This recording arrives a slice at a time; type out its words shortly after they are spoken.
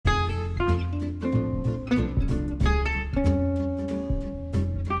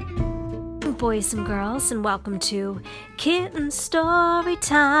boys and girls, and welcome to Kitten Story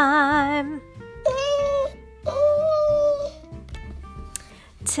Time.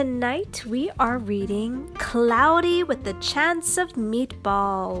 Tonight we are reading Cloudy with the Chance of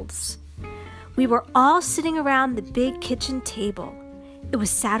Meatballs. We were all sitting around the big kitchen table. It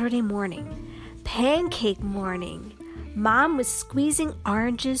was Saturday morning, pancake morning. Mom was squeezing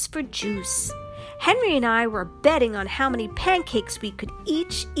oranges for juice. Henry and I were betting on how many pancakes we could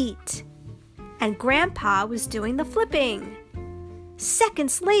each eat. And Grandpa was doing the flipping.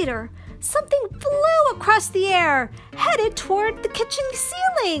 Seconds later, something flew across the air, headed toward the kitchen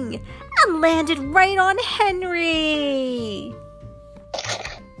ceiling, and landed right on Henry.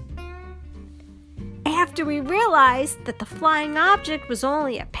 After we realized that the flying object was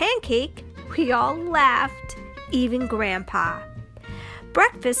only a pancake, we all laughed, even Grandpa.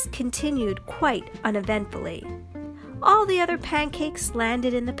 Breakfast continued quite uneventfully. All the other pancakes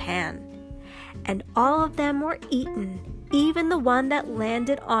landed in the pan, and all of them were eaten, even the one that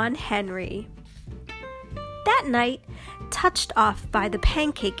landed on Henry. That night, touched off by the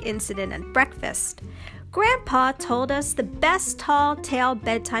pancake incident at breakfast, Grandpa told us the best tall tale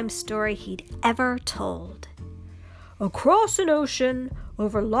bedtime story he'd ever told. Across an ocean,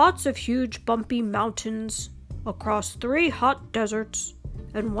 over lots of huge bumpy mountains, across 3 hot deserts,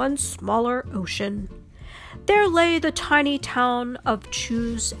 and 1 smaller ocean, there lay the tiny town of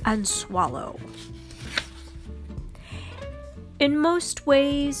Chewandswallow. In most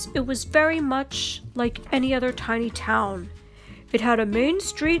ways, it was very much like any other tiny town. It had a main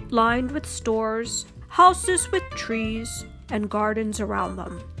street lined with stores, houses with trees, and gardens around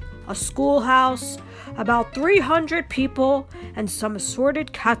them, a schoolhouse, about 300 people, and some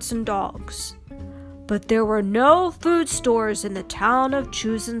assorted cats and dogs. But there were no food stores in the town of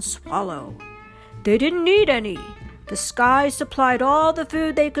Chewandswallow. They didn't need any. The sky supplied all the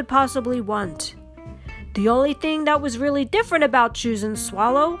food they could possibly want. The only thing that was really different about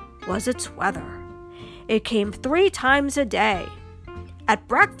Chewandswallow was its weather. It came 3 times a day, at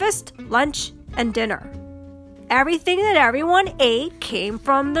breakfast, lunch, and dinner. Everything that everyone ate came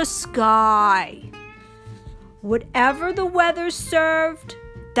from the sky. Whatever the weather served,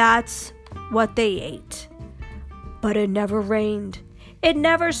 that's what they ate. But it never rained. It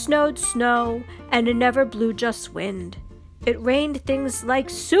never snowed snow, and it never blew just wind. It rained things like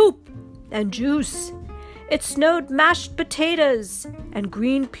soup and juice. It snowed mashed potatoes and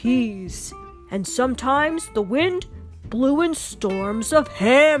green peas, and sometimes the wind blew in storms of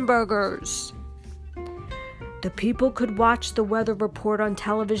hamburgers. The people could watch the weather report on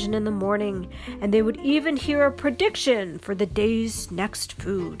television in the morning, and they would even hear a prediction for the day's next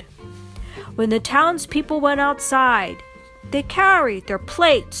food. When the townspeople went outside, they carried their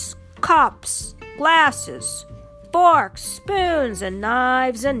plates, cups, glasses, forks, spoons, and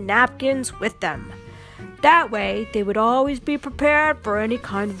knives and napkins with them. That way, they would always be prepared for any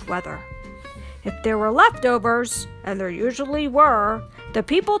kind of weather. If there were leftovers, and there usually were, the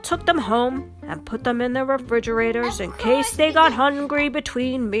people took them home and put them in their refrigerators in case they got hungry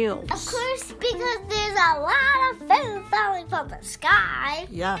between meals. Of course, because there's a lot of food falling from the sky.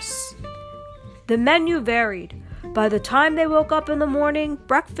 Yes. The menu varied. By the time they woke up in the morning,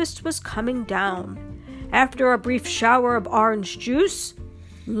 breakfast was coming down. After a brief shower of orange juice,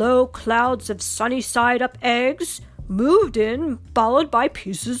 low clouds of sunny-side-up eggs moved in, followed by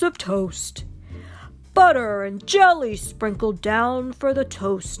pieces of toast. Butter and jelly sprinkled down for the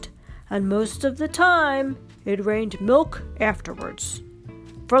toast, and most of the time, it rained milk afterwards.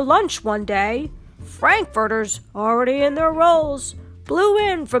 For lunch one day, frankfurters, already in their rolls, blew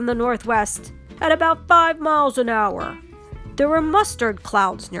in from the northwest at about 5 miles an hour. There were mustard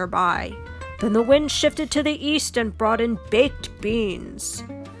clouds nearby. Then the wind shifted to the east and brought in baked beans.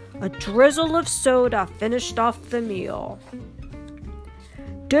 A drizzle of soda finished off the meal.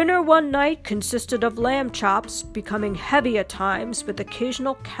 Dinner one night consisted of lamb chops, becoming heavy at times with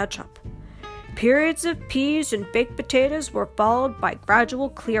occasional ketchup. Periods of peas and baked potatoes were followed by gradual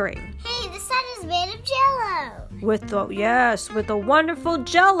clearing. Hey, the sun is made of Jell-O. With a wonderful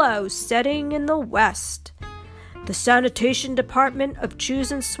Jell-O setting in the west. The sanitation department of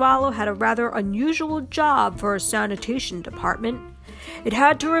Chewandswallow had a rather unusual job for a sanitation department. It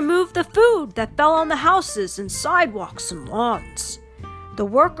had to remove the food that fell on the houses and sidewalks and lawns. The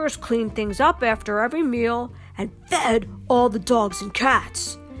workers cleaned things up after every meal and fed all the dogs and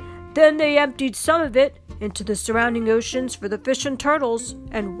cats. Then they emptied some of it into the surrounding oceans for the fish and turtles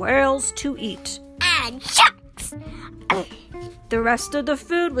and whales to eat. And sharks! The rest of the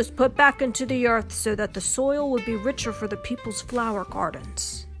food was put back into the earth so that the soil would be richer for the people's flower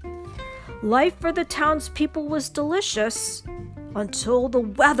gardens. Life for the townspeople was delicious until the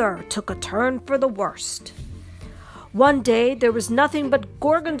weather took a turn for the worst. One day there was nothing but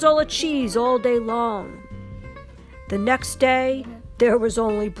gorgonzola cheese all day long. The next day there was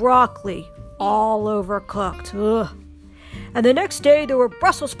only broccoli, all overcooked. Ugh. And the next day there were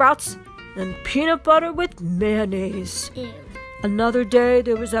Brussels sprouts and peanut butter with mayonnaise. Ew. Another day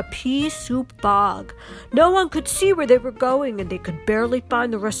there was a pea soup fog. No one could see where they were going, and they could barely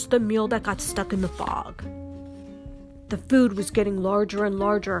find the rest of the meal that got stuck in the fog. The food was getting larger and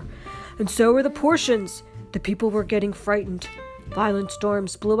larger, and so were the portions. The people were getting frightened. Violent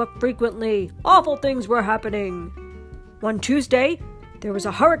storms blew up frequently. Awful things were happening. One Tuesday, there was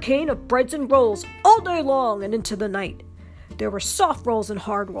a hurricane of breads and rolls all day long and into the night. There were soft rolls and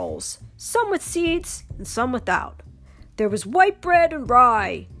hard rolls, some with seeds and some without. There was white bread and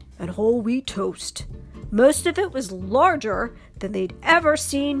rye and whole wheat toast. Most of it was larger than they'd ever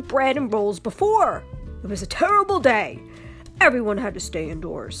seen bread and rolls before. It was a terrible day. Everyone had to stay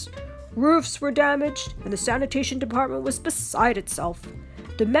indoors. Roofs were damaged, and the sanitation department was beside itself.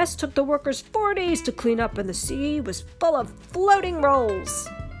 The mess took the workers 4 days to clean up, and the sea was full of floating rolls.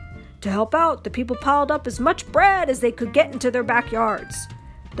 To help out, the people piled up as much bread as they could get into their backyards.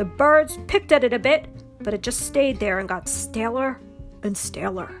 The birds picked at it a bit, but it just stayed there and got staler and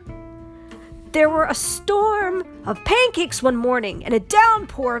staler. There were a storm of pancakes one morning and a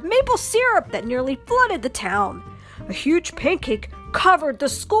downpour of maple syrup that nearly flooded the town. A huge pancake covered the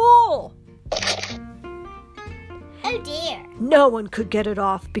school. Oh dear. No one could get it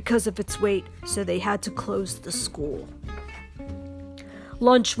off because of its weight, so they had to close the school.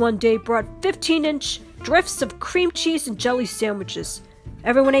 Lunch one day brought 15-inch drifts of cream cheese and jelly sandwiches.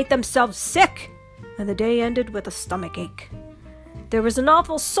 Everyone ate themselves sick, and the day ended with a stomachache. There was an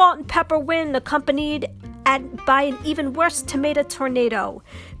awful salt and pepper wind accompanied by an even worse tomato tornado.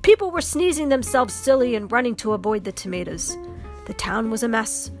 People were sneezing themselves silly and running to avoid the tomatoes. The town was a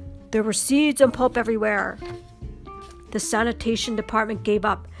mess. There were seeds and pulp everywhere. The sanitation department gave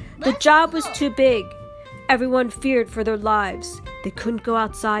up. The job was too big. Everyone feared for their lives. They couldn't go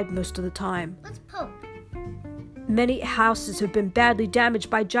outside most of the time. What's pulp? Many houses had been badly damaged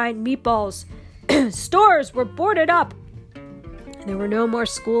by giant meatballs. Stores were boarded up. And there were no more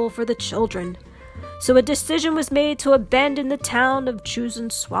school for the children. So a decision was made to abandon the town of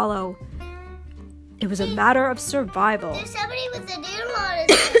Chewandswallow. It was a matter of survival. There's somebody with a noodle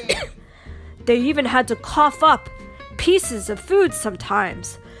on his They even had to cough up pieces of food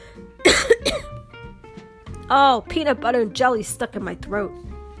sometimes. Oh, peanut butter and jelly stuck in my throat.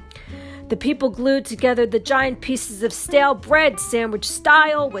 The people glued together the giant pieces of stale bread sandwich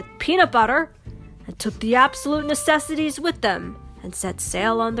style with peanut butter and took the absolute necessities with them and set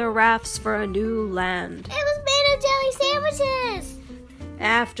sail on their rafts for a new land. It was made of jelly sandwiches.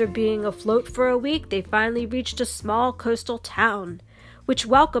 After being afloat for a week, they finally reached a small coastal town, which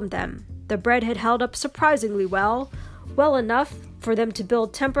welcomed them. The bread had held up surprisingly well enough for them to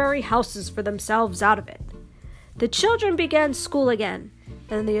build temporary houses for themselves out of it. The children began school again,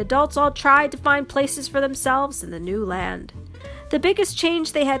 and the adults all tried to find places for themselves in the new land. The biggest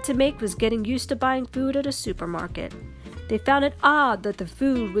change they had to make was getting used to buying food at a supermarket. They found it odd that the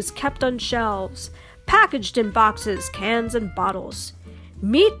food was kept on shelves, packaged in boxes, cans, and bottles.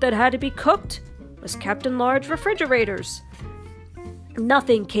 Meat that had to be cooked was kept in large refrigerators.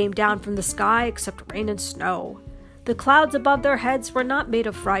 Nothing came down from the sky except rain and snow. The clouds above their heads were not made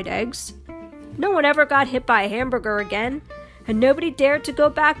of fried eggs. No one ever got hit by a hamburger again, and nobody dared to go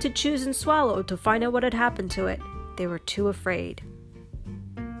back to Chewandswallow to find out what had happened to it. They were too afraid.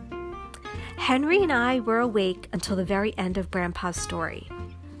 Henry and I were awake until the very end of Grandpa's story.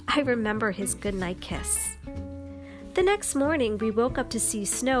 I remember his goodnight kiss. The next morning, we woke up to see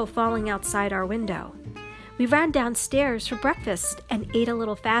snow falling outside our window. We ran downstairs for breakfast and ate a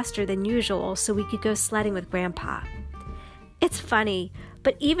little faster than usual so we could go sledding with Grandpa. It's funny,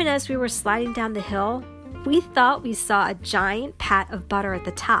 but even as we were sliding down the hill, we thought we saw a giant pat of butter at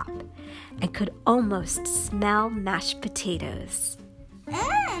the top and could almost smell mashed potatoes.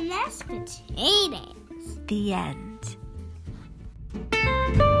 Mashed potatoes. The end.